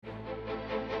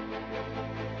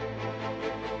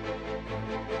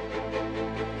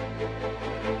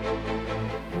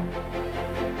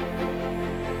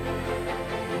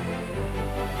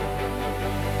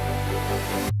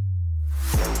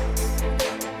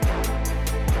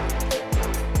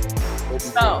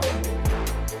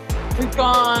we've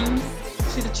gone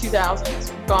to the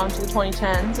 2000s, we've gone to the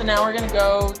 2010s, and now we're going to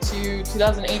go to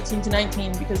 2018 to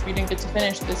 19 because we didn't get to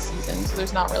finish this season, so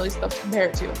there's not really stuff to compare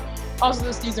it to. Also,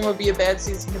 this season would be a bad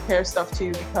season to compare stuff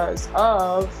to because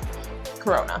of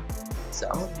Corona. So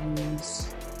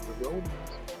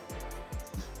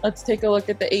let's take a look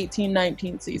at the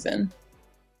 18-19 season.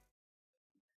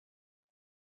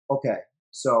 Okay,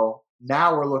 so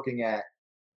now we're looking at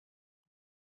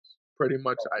pretty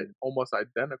much almost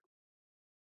identical.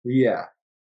 Yeah.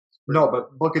 No,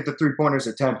 but look at the 3-pointers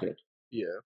attempted. Yeah.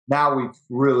 Now we've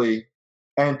really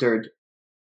entered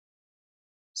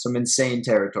some insane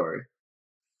territory.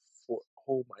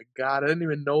 Oh my God, I didn't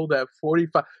even know that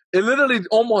 45. It literally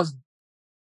almost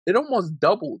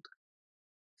doubled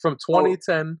from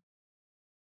 2010.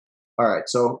 All right,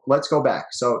 so let's go back.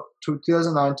 So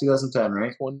 2009, 2010,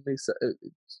 right? It's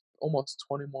almost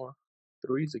 20 more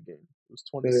threes a game. It was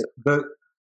 27.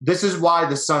 This is why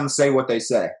the Suns say what they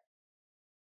say.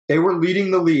 They were leading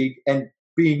the league and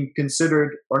being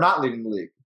considered, or not leading the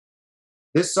league.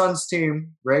 This Suns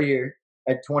team right here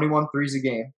at 21 threes a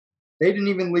game, they didn't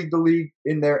even lead the league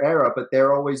in their era, but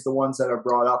they're always the ones that are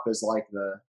brought up as like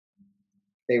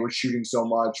they were shooting so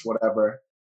much, whatever.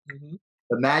 Mm-hmm.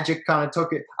 The Magic kind of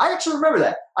took it. I actually remember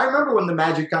that. I remember when the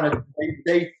Magic kind of,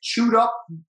 they chewed up,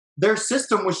 their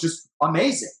system was just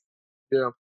amazing. Yeah.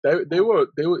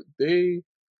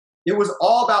 It was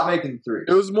all about making threes.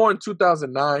 It was more in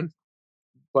 2009,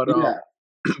 but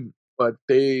but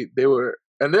they were,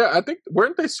 and I think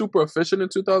weren't they super efficient in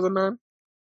 2009?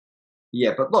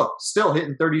 Yeah, but look, still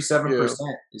hitting 37%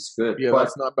 is good. Yeah,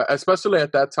 that's not bad, especially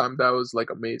at that time. That was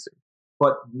like amazing.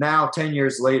 But now, 10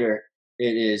 years later,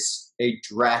 it is a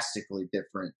drastically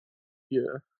different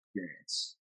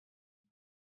experience.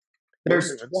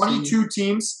 There's 22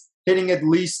 teams hitting at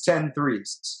least 10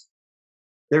 threes.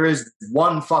 There is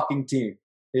one fucking team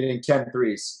hitting 10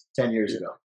 threes 10 years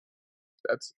ago.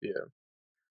 That's, The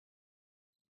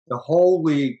whole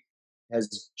league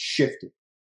has shifted.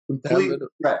 Completely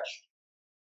stretched.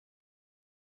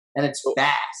 And it's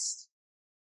fast.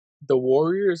 The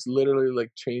Warriors literally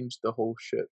like changed the whole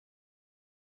shit.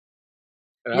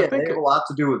 And I think they have a lot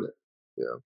to do with it.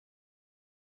 Yeah.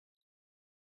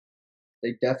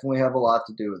 They definitely have a lot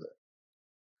to do with it.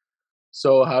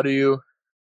 So how do you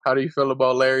feel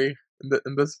about Larry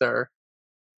in this era?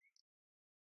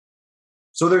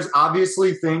 So there's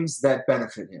obviously things that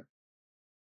benefit him,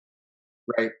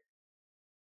 right?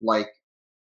 Like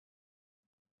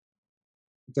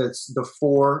the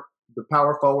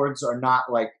power forwards are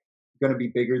not like going to be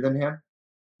bigger than him,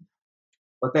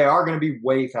 but they are going to be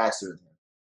way faster than him,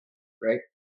 right?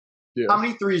 Yeah. How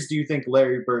many threes do you think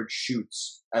Larry Bird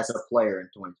shoots as a player in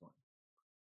 2020?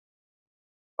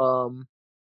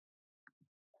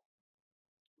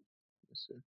 Let's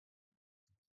see.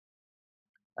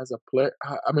 As a player,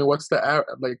 I mean, what's the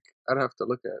like? I'd have to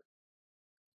look at.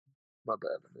 My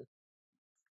bad.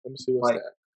 Let me see what's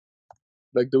that.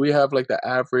 Like, do we have like the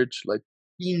average like?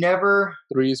 He never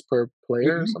threes per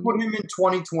player. If you put him in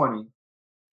 2020,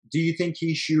 do you think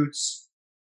he shoots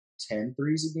 10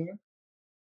 threes a game?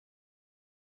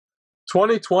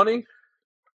 2020.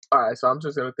 All right, so I'm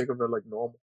just gonna think of it like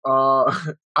normal.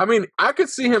 I mean, I could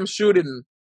see him shooting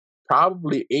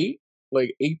probably 8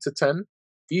 to 10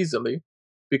 easily,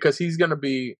 because he's gonna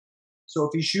be. So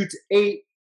if he shoots 8,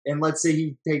 and let's say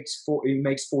he makes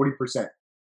 40%,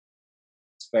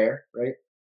 it's fair, right?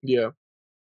 Yeah.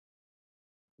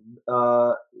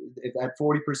 If at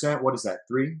 40%, what is that?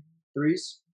 3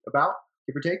 threes, about,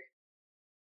 give or take?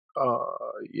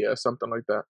 Yeah, something like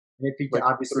that. And if he like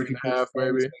obviously 3.5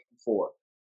 maybe. He's making 4.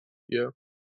 Yeah.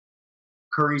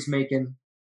 Curry's making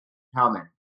how many?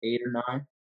 8 or 9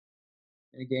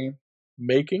 in a game?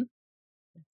 Making?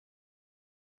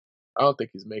 I don't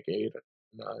think he's making 8 or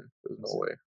 9. There's no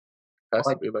way. Has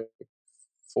to be like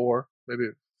 4,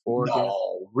 maybe 4.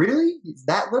 No, really?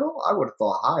 That little? I would have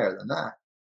thought higher than that.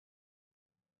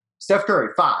 Steph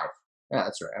Curry, 5. Yeah,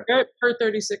 that's right. Okay. Per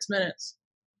 36 minutes.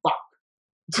 Fuck.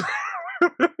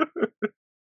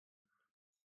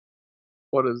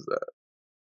 What is that?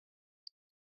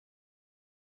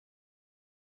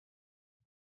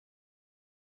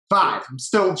 Five. I'm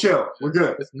still chill. We're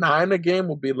good. It's 9 a game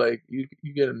will be like you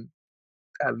getting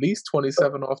at least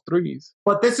 27 off threes.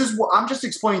 But this is what I'm just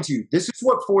explaining to you. This is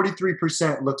what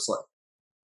 43% looks like.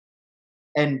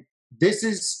 And this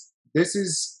is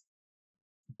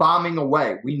bombing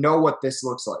away. We know what this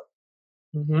looks like.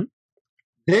 Mm-hmm.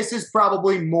 This is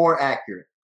probably more accurate.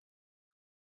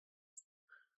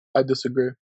 I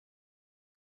disagree.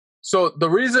 So the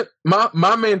reason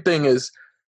my main thing is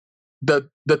the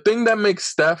thing that makes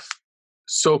Steph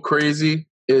so crazy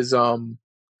is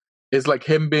is like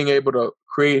him being able to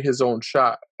create his own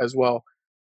shot as well.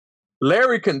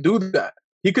 Larry can do that.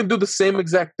 He can do the same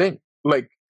exact thing. Like,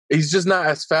 he's just not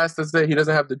as fast as that. He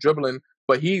doesn't have the dribbling,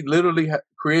 but he literally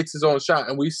creates his own shot,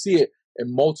 and we see it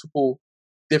in multiple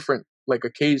different like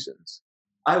occasions.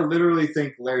 I literally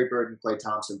think Larry Bird and Klay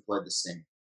Thompson played the same.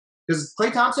 Because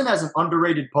Klay Thompson has an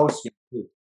underrated post game too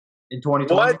in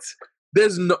 2020. What?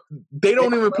 They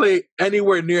don't even play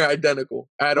anywhere near identical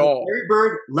at all.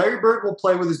 Larry Bird will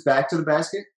play with his back to the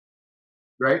basket,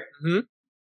 right? Mm-hmm.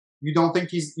 You think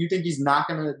he's not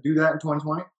going to do that in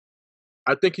 2020?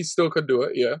 I think he still could do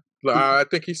it. Yeah, I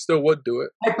think he still would do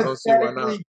it. I don't see why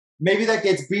not. Maybe that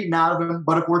gets beaten out of him.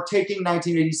 But if we're taking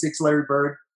 1986 Larry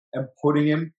Bird and putting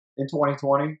him in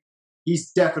 2020,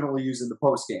 he's definitely using the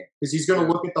post game because he's going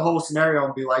to look at the whole scenario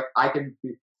and be like, I can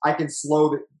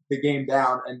slow the game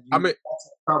down, and that's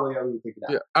probably how we think it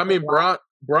out. Yeah, I mean,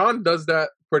 Bron does that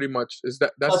pretty much.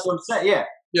 That's what I'm saying? Yeah,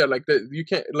 yeah. Like you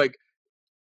can't like.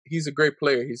 He's a great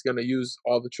player. He's gonna use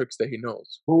all the tricks that he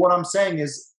knows. But what I'm saying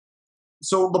is,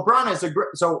 so LeBron is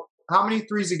so how many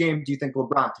threes a game do you think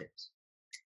LeBron takes?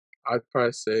 I'd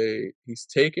probably say he's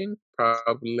taking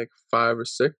probably like 5 or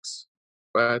 6,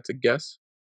 if I had to guess.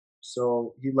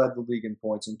 So he led the league in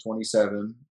points in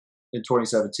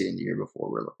 2017, the year before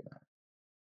we're looking at.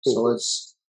 Cool. So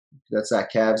that's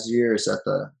that Cavs year. Is that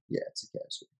it's a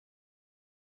Cavs year.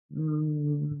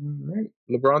 Right.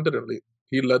 LeBron didn't lead.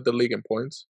 He led the league in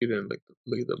points. He didn't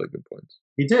lead the league in points.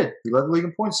 He did. He led the league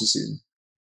in points this season.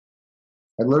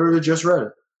 I literally just read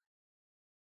it.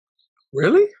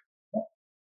 Really?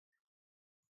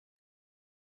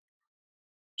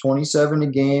 27 a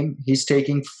game. He's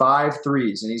taking 5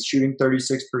 threes, and he's shooting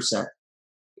 36%.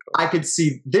 I could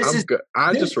see this.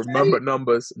 I just remember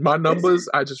numbers. My numbers,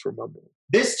 I just remember.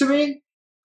 This, to me,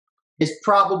 is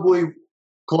probably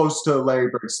close to Larry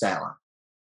Bird's stat line.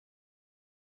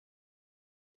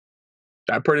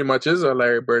 That pretty much is a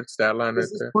Larry Bird stat line right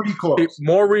there. Pretty close.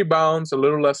 More rebounds, a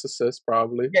little less assists,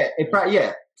 probably. Yeah,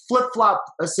 flip-flop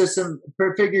assists.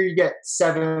 Figure you get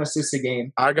 7 assists a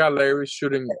game. I got Larry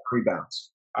shooting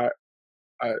rebounds. I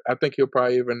think he'll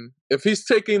probably even if he's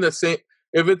taking the same.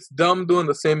 If it's dumb doing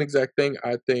the same exact thing,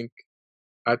 I think.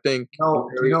 No,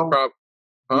 you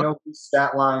know whose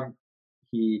stat line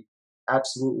he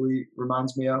absolutely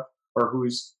reminds me of, or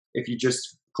who's if you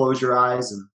just close your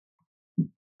eyes and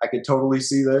I could totally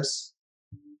see this,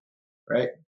 right?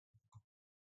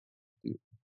 I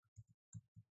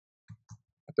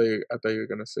thought you were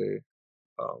gonna say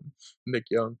Nick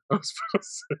Young. I was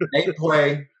supposed to say. They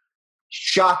play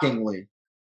shockingly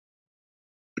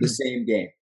the same game.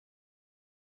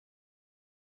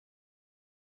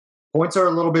 Points are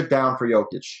a little bit down for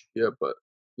Jokic. Yeah, but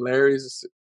Larry's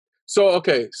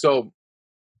okay.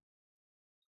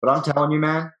 But I'm telling you,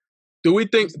 man. Do we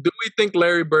think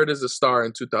Larry Bird is a star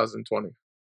in 2020? I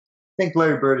think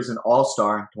Larry Bird is an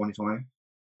all-star in 2020.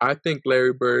 I think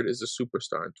Larry Bird is a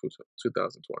superstar in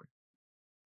 2020.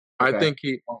 Okay.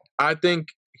 I think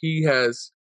he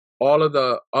has all of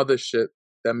the other shit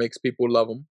that makes people love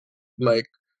him, like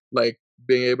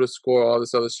being able to score all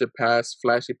this other shit,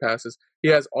 flashy passes. He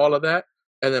has all of that,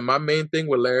 and then my main thing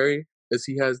with Larry is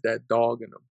he has that dog in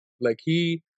him. Like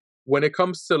when it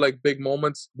comes to like big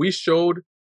moments, we showed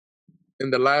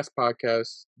in the last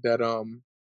podcast that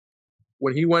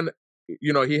when he went,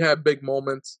 he had big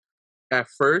moments at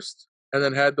first, and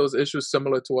then had those issues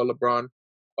similar to what LeBron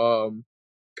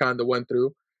kind of went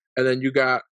through, and then you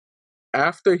got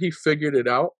after he figured it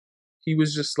out, he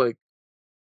was just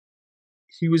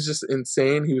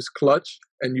insane. He was clutch,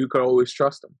 and you could always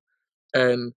trust him.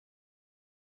 And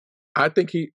I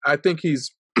think he's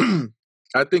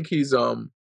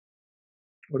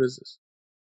what is this?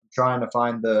 I'm trying to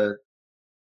find the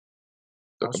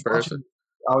comparison.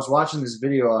 I was watching this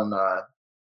video on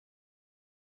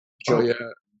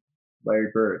Larry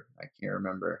Bird. I can't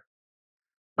remember.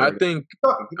 I think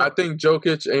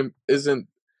Jokic isn't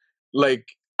like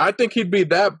I think he'd be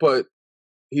that, but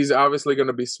he's obviously going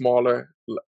to be smaller,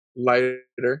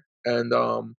 lighter, and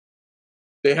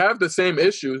they have the same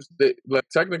issues.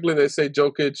 Technically, they say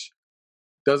Jokic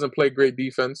doesn't play great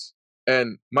defense,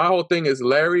 and my whole thing is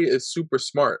Larry is super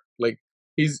smart. Like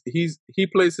he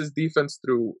plays his defense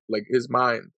through like his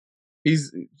mind.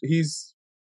 He's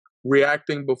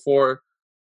reacting before,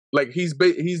 like he's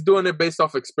doing it based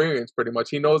off experience. Pretty much,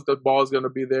 he knows the ball's going to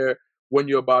be there when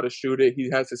you're about to shoot it.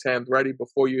 He has his hand ready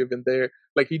before you're even there.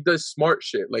 Like he does smart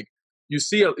shit. Like you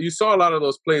saw a lot of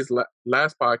those plays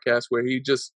last podcast where he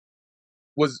just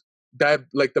was that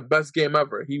like the best game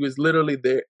ever. He was literally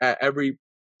there at every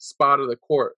spot of the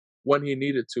court. when he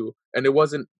needed to, and it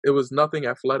was nothing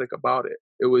athletic about it.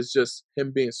 It was just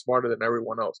him being smarter than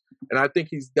everyone else, and I think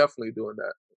he's definitely doing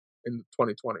that in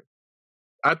 2020.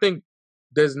 I think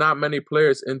there's not many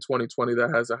players in 2020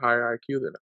 that has a higher IQ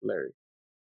than Larry.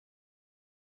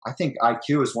 I think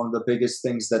IQ is one of the biggest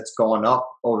things that's gone up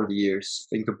over the years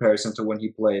in comparison to when he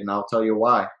played, and I'll tell you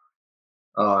why.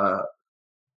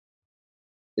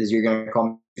 Is you're gonna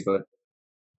call me, but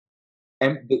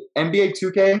the NBA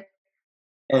 2K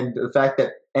and the fact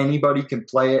that anybody can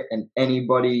play it, and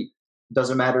anybody,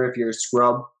 doesn't matter if you're a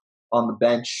scrub on the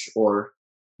bench or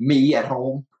me at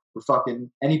home or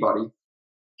fucking anybody,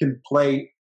 can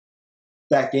play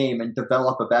that game and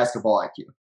develop a basketball IQ.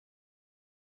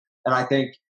 And I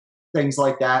think things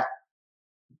like that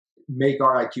make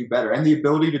our IQ better. And the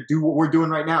ability to do what we're doing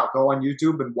right now, go on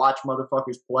YouTube and watch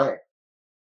motherfuckers play.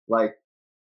 Like,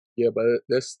 yeah, but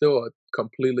there's still a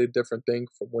completely different thing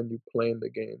from when you play in the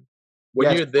game.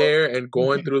 When you're there and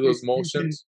going through those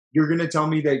motions. You're going to tell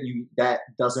me that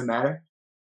doesn't matter?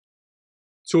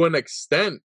 To an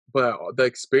extent, but the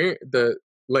experience,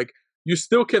 you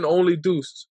still can only do,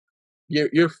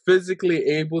 you're physically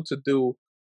able to do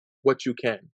what you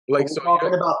can. Like, we're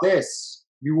talking about this.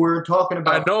 You were talking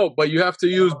about. I know, but you have to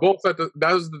use both.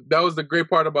 That was the great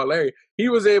part about Larry. He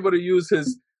was able to use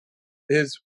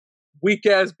his weak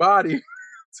ass body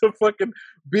to fucking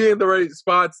be in the right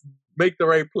spots, make the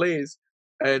right plays,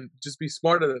 and just be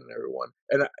smarter than everyone.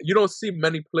 And you don't see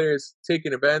many players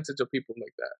taking advantage of people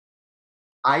like that.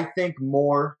 I think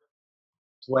more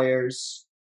players,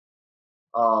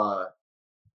 what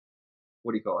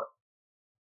do you call it?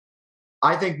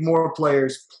 I think more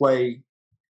players play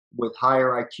with higher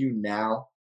IQ now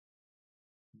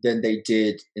than they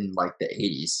did in like the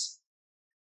 80s.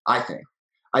 I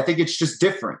think it's just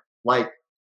different. Like,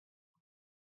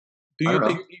 do you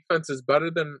think defense is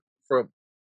better than from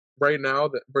right now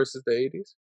versus the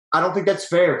 80s? I don't think that's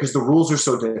fair because the rules are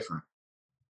so different.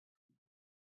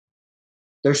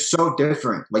 They're so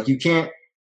different. Like, you can't,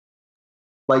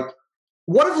 like,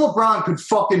 what if LeBron could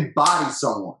fucking body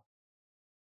someone?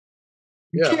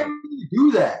 You can't really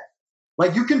do that.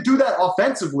 Like, you can do that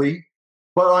offensively,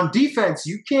 but on defense,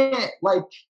 you can't, like,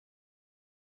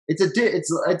 it's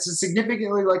a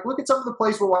significantly, like, look at some of the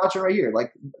plays we're watching right here.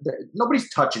 Like, nobody's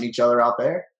touching each other out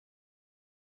there.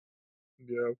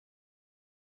 Yeah.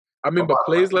 I mean, but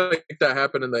plays like that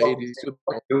happen in the 80s too.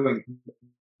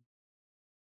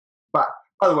 But,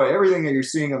 by the way, everything that you're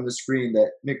seeing on the screen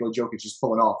that Nikola Jokic is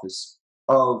pulling off is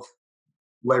of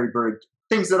Larry Bird,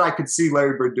 things that I could see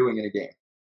Larry Bird doing in a game.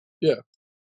 Yeah.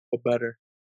 Or better.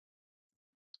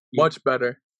 Much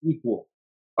better. Equal.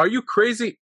 Are you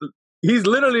crazy? He's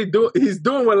literally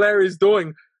doing what Larry's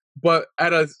doing, but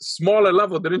at a smaller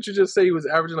level. Didn't you just say he was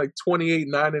averaging like 28,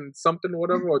 9 and something,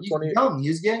 whatever, or 28? Young.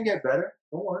 He's getting better.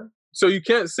 Don't worry. So you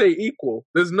can't say equal.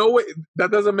 There's no way.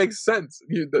 That doesn't make sense.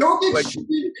 Jokic should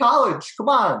be in college. Come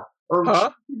on. Or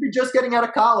should be just getting out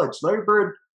of college. Larry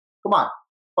Bird, come on.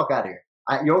 Fuck out of here.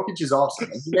 Jokic is awesome.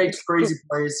 He makes crazy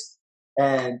plays,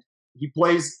 and he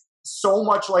plays so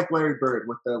much like Larry Bird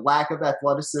with the lack of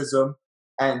athleticism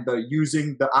and the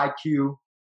using the IQ,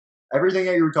 everything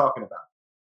that you were talking about.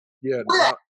 Yeah.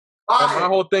 My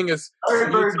whole thing is, you're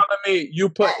telling me you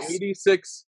put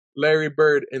 86 Larry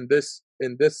Bird in this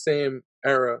same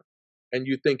era, and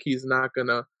you think he's not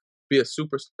gonna be a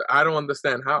superstar? I don't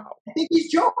understand how. I think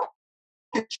he's joking.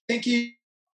 I think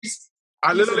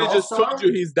I literally just told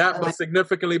you he's that, but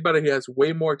significantly better. He has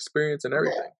way more experience and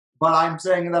everything. Yeah, but I'm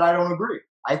saying that I don't agree.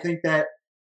 I think that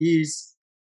he's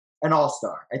an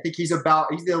all-star. I think he's a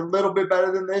little bit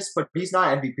better than this, but he's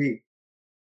not MVP.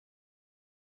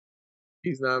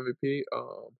 He's not MVP.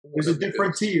 There's a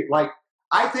different tier. Like,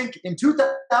 I think in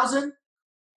 2000,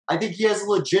 I think he has a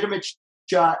legitimate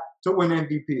shot to win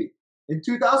MVP. In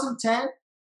 2010,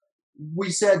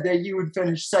 we said that he would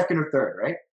finish second or third,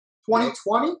 right?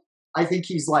 2020, I think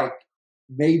he's like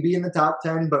maybe in the top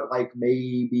 10, but like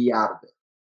maybe out of it.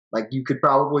 Like, you could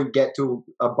probably get to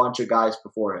a bunch of guys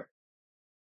before him.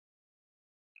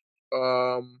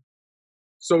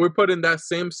 So we put in that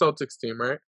same Celtics team,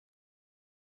 right?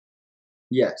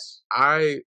 Yes.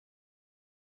 I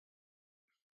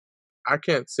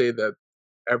can't say that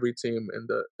every team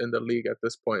in the league at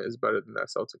this point is better than that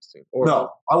Celtics team.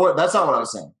 No, that's not what I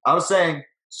was saying. I was saying.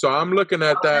 So I'm looking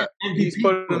at that. He's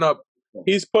putting up.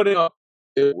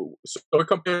 So we're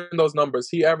comparing those numbers.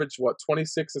 He averaged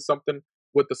 26 or something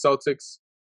with the Celtics.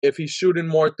 If he's shooting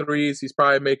more threes, he's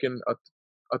probably making a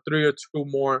 3 or 2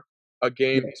 more a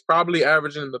game. Yeah. He's probably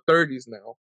averaging in the 30s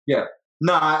now. Yeah.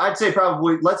 No, I'd say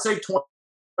probably, let's say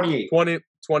 28.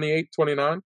 28,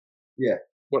 29? Yeah.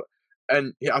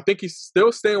 and I think he's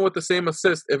still staying with the same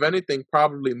assist. If anything,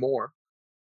 probably more.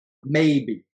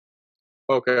 Maybe.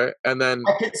 Okay, and then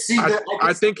I could see that.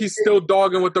 I think he's still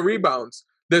dogging with the rebounds.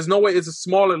 There's no way. It's a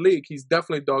smaller league. He's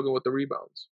definitely dogging with the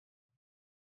rebounds.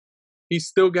 He's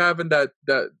still having the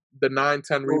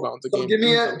 9-10 rebounds a So game. give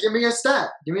me a stat.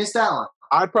 Give me a stat line.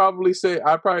 I'd probably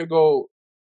go.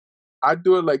 I'd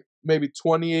do it like maybe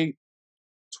 28,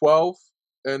 12,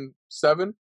 and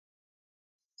 7.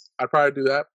 I'd probably do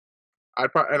that. I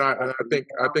think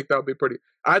that would be pretty.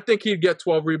 I think he'd get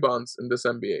 12 rebounds in this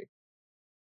NBA.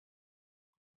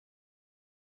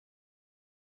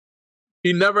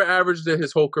 He never averaged it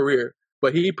his whole career,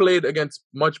 but he played against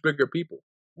much bigger people.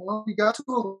 Well, he got to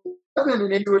 11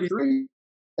 in 83,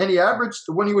 and he averaged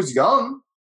when he was young.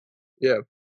 Yeah,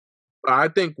 I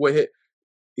think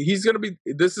he's gonna be.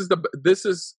 This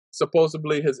is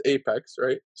supposedly his apex,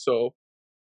 right? So,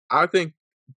 I think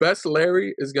best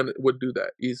Larry would do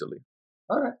that easily.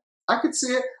 All right, I could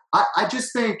see it. I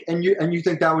just think, and you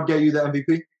think that would get you the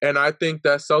MVP? And I think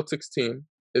that Celtics team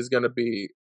is gonna be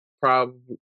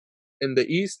probably in the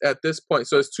East at this point.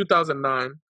 So it's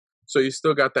 2009. So you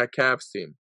still got that Cavs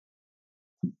team.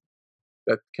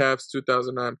 That Cavs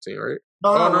 2009 team, right?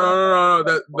 No.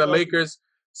 The Lakers.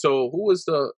 So who was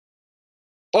the?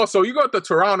 Oh, so you got the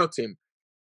Toronto team.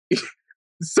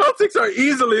 Celtics are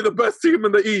easily the best team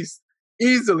in the East.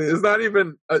 Easily, it's not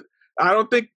even. I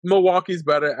don't think Milwaukee's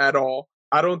better at all.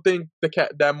 I don't think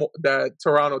that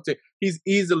Toronto team. He's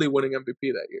easily winning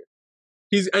MVP that year.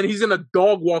 He's in a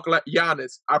dog walk like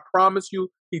Giannis. I promise you,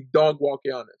 he dog walk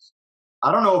Giannis.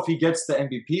 I don't know if he gets the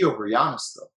MVP over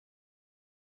Giannis though.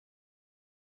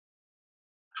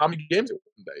 How many games did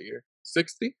he win that year?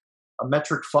 60? A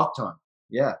metric fuck ton.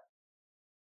 Yeah.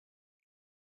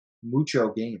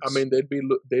 Mucho games. I mean,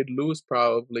 they'd lose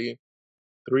probably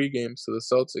 3 games to the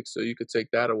Celtics, so you could take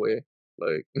that away.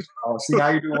 Like, oh, see, now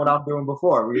you're doing what I'm doing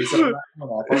before. We said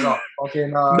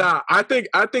nah, I think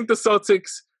the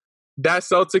Celtics, that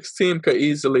Celtics team could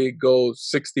easily go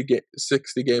 60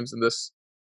 games in this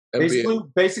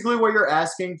NBA. Basically, what you're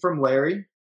asking from Larry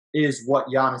is what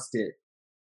Giannis did,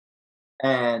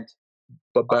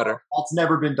 but better. That's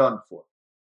never been done before.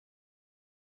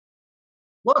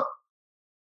 Look.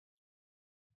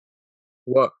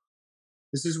 What?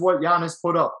 This is what Giannis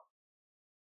put up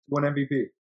to win MVP.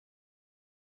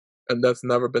 And that's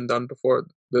never been done before.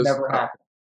 Never happened.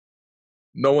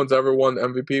 No one's ever won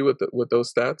MVP with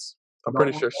those stats. I'm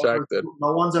pretty sure Shaq did.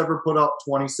 No one's ever put up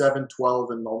 27,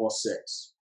 12, and almost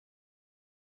 6.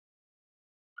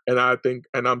 And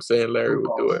I'm saying Larry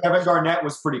would do it. Kevin Garnett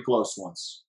was pretty close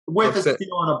once, with a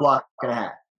steal and a block and a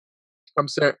half.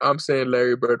 I'm saying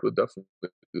Larry Bird would definitely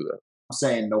do that. I'm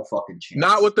saying no fucking chance.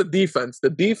 Not with the defense. The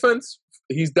defense,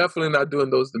 he's definitely not doing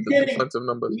those defensive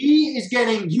numbers. He is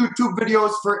getting YouTube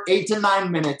videos for 8 to 9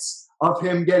 minutes of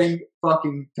him getting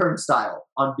fucking turnstile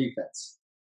on defense.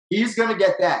 He's gonna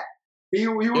get that. He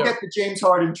will get the James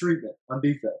Harden treatment on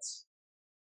defense.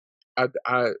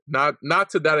 Not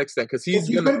to that extent, because he's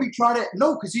gonna be trying to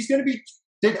because he's gonna be.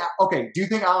 Okay, do you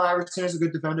think Allen Iverson is a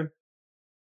good defender?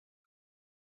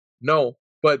 No,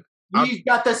 but he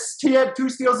had 2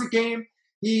 steals a game.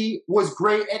 He was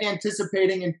great at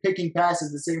anticipating and picking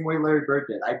passes the same way Larry Bird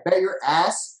did. I bet your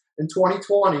ass in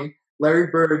 2020, Larry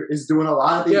Bird is doing a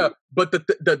lot of these. Yeah, but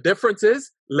the difference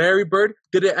is Larry Bird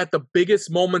did it at the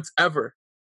biggest moments ever.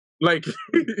 Like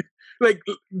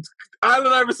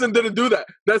Allen Iverson didn't do that.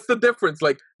 That's the difference.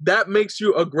 Like, that makes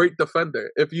you a great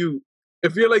defender. If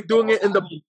you're like doing it in the.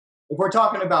 If we're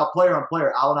talking about player on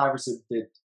player, Allen Iverson did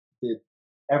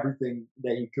everything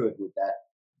that he could with that.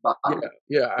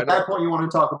 Yeah. At that point, you want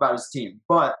to talk about his team,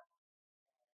 but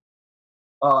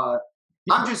I'm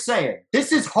just saying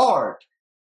this is hard.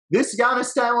 This Giannis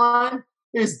stat line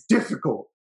is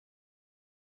difficult.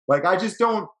 Like, I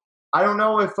don't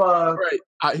know if right.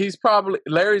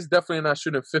 Larry's definitely not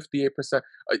shooting 58%.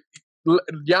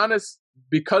 Giannis,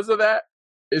 because of that,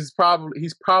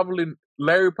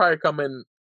 Larry probably come in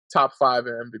top 5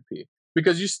 in MVP,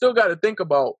 because you still got to think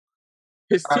about.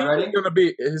 His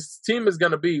team is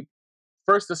gonna be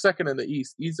first or second in the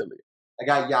East easily. I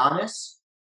got Giannis.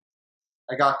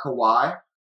 I got Kawhi.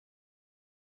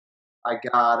 I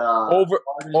got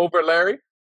over Larry.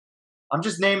 I'm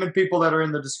just naming people that are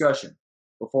in the discussion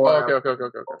before. Okay.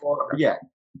 Yeah.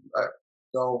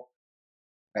 So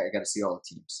I got to see all the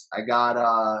teams. I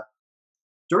got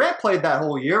Durant played that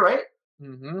whole year, right?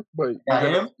 Mm-hmm. But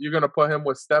you're gonna put him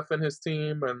with Steph in his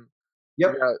team, and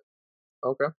yep.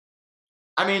 Okay.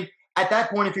 I mean, at that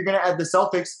point, if you're going to add the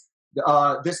Celtics,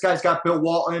 this guy's got Bill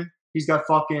Walton. He's got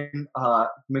fucking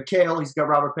McHale. He's got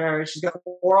Robert Parrish. He's got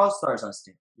 4 All-Stars on his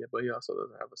team. Yeah, but he also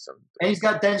doesn't have a 7. And he's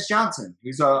got Dennis Johnson,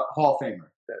 who's a Hall of Famer.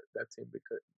 That team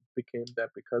became that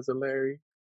because of Larry.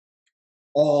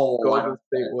 Oh, Golden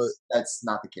State was. That's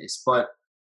not the case. But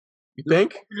you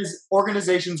think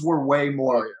organizations were way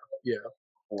more. Oh, yeah,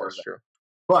 that's true.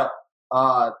 But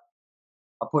I'll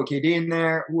put KD in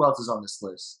there. Who else is on this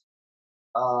list?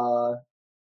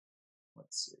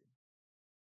 Let's see.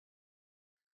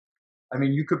 I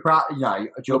mean, you could probably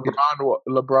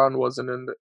LeBron wasn't in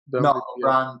the no,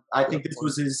 LeBron. I think this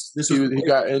was his. He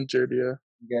got injured. Yeah,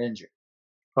 he got injured.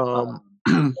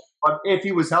 But if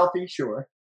he was healthy, sure.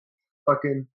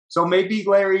 Fucking. So maybe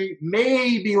Larry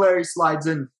slides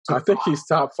in. I think he's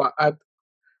top 5.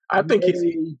 I think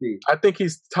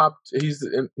he's top.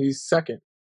 He's second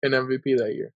in MVP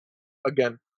that year.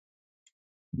 Again.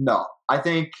 No, I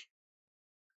think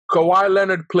Kawhi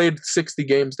Leonard played 60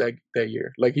 games that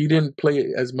year. Like, he didn't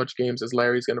play as much games as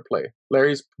Larry's going to play.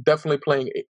 Larry's definitely playing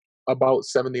about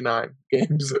 79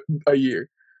 games a year,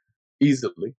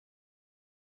 easily.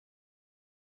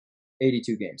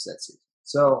 82 games that season.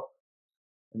 So,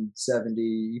 and 70,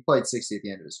 he played 60 at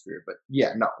the end of his career. But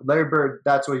yeah, no, Larry Bird,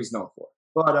 that's what he's known for.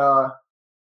 But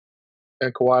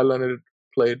and Kawhi Leonard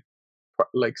played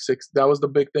like 6. That was the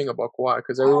big thing about Kawhi,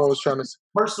 because everyone was trying to.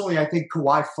 Personally, I think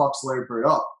Kawhi fucks Larry Bird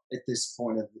up at this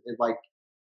point of it. Like,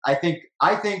 I think,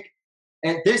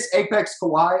 and this Apex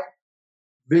Kawhi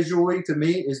visually to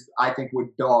me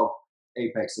would dog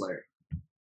Apex Larry.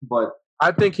 But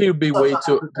I think he would be way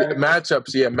too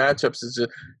matchups. Yeah, matchups is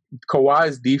just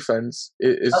Kawhi's defense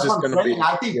is just going to be.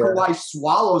 I think Kawhi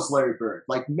swallows Larry Bird,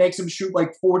 like makes him shoot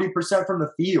like 40% from the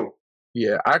field.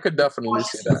 Yeah, I could definitely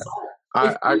see that.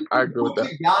 I agree with that.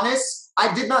 Giannis,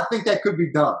 I did not think that could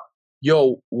be done.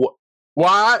 Yo,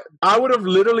 why? I would have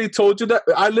literally told you that.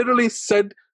 I literally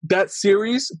said that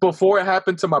series before it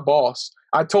happened to my boss.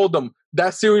 I told him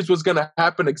that series was going to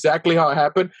happen exactly how it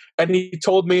happened. And he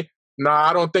told me, nah,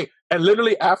 I don't think. And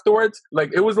literally afterwards,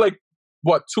 like, it was like,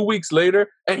 2 weeks later?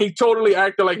 And he totally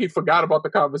acted like he forgot about the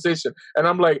conversation. And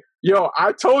I'm like, yo,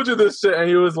 I told you this shit. And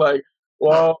he was like,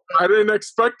 well, I didn't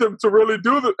expect him to really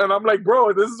do this. And I'm like,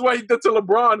 bro, this is what he did to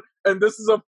LeBron. And this is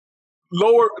a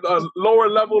lower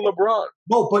level LeBron.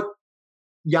 No, but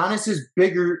Giannis is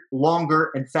bigger,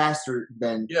 longer, and faster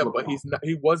than LeBron. But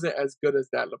he wasn't as good as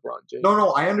that LeBron James.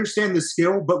 No, I understand the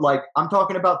skill, but like, I'm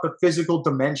talking about the physical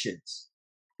dimensions.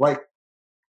 Like,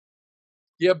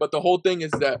 yeah, but the whole thing is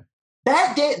that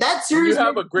series. You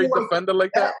have a great defender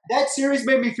like that. That series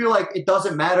made me feel like it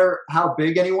doesn't matter how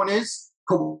big anyone is.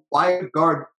 Kawhi could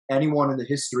guard anyone in the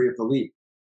history of the league.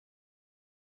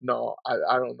 No,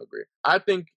 I don't agree. I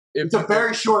think it's a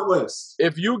very short list.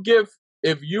 If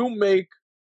you make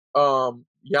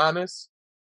Giannis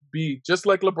be just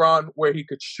like LeBron, where he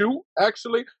could shoot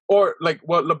actually, or like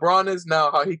what LeBron is now,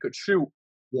 how he could shoot.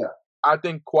 Yeah, I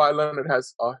think Kawhi Leonard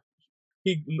has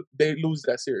they lose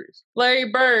that series. Larry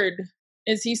Bird,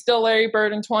 is he still Larry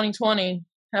Bird in 2020?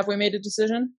 Have we made a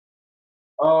decision?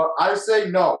 I say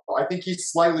no. I think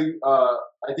he's slightly.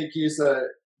 I think he's a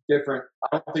different.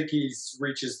 I don't think he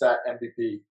reaches that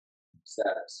MVP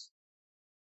status.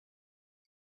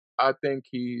 I think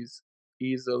he's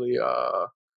easily a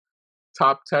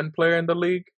top 10 player in the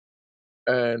league,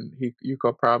 and you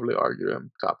could probably argue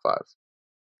him top 5.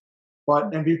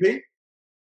 But MVP?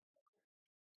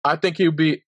 I think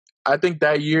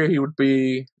that year he would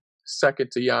be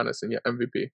second to Giannis in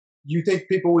MVP. You think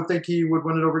people would think he would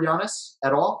win it over Giannis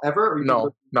at all, ever? Or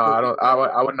no, I don't.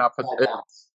 I would not put it.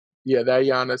 Yeah, that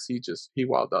Giannis, he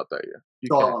wilded out that year.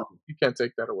 You can't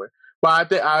take that away. But I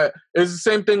think it's the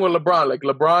same thing with LeBron. Like,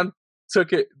 LeBron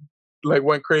took it, like,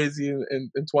 went crazy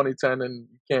in 2010, and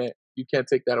you can't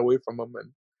take that away from him.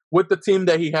 And with the team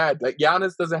that he had, like,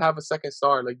 Giannis doesn't have a second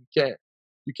star. Like, you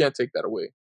can't take that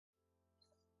away.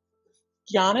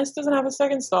 Giannis doesn't have a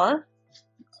second star?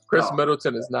 Chris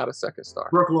Middleton is not a second star.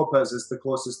 Brook Lopez is the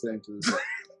closest thing to this.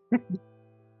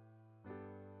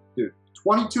 Dude,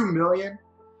 $22 million?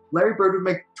 Larry Bird would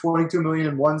make $22 million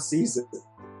in one season.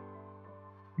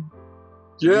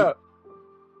 Yeah.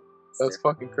 That's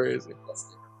fucking crazy.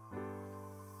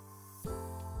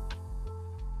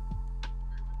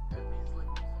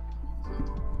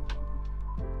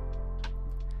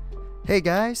 Hey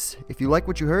guys, if you like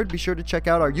what you heard, be sure to check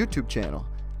out our YouTube channel.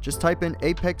 Just type in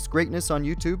Apex Greatness on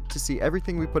YouTube to see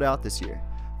everything we put out this year.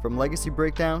 From legacy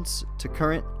breakdowns to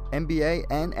current NBA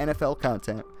and NFL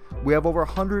content. We have over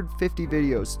 150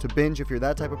 videos to binge if you're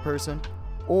that type of person,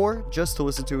 or just to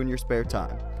listen to in your spare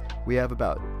time. We have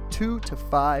about 2 to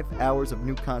 5 hours of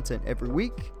new content every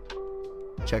week.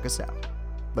 Check us out.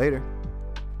 Later.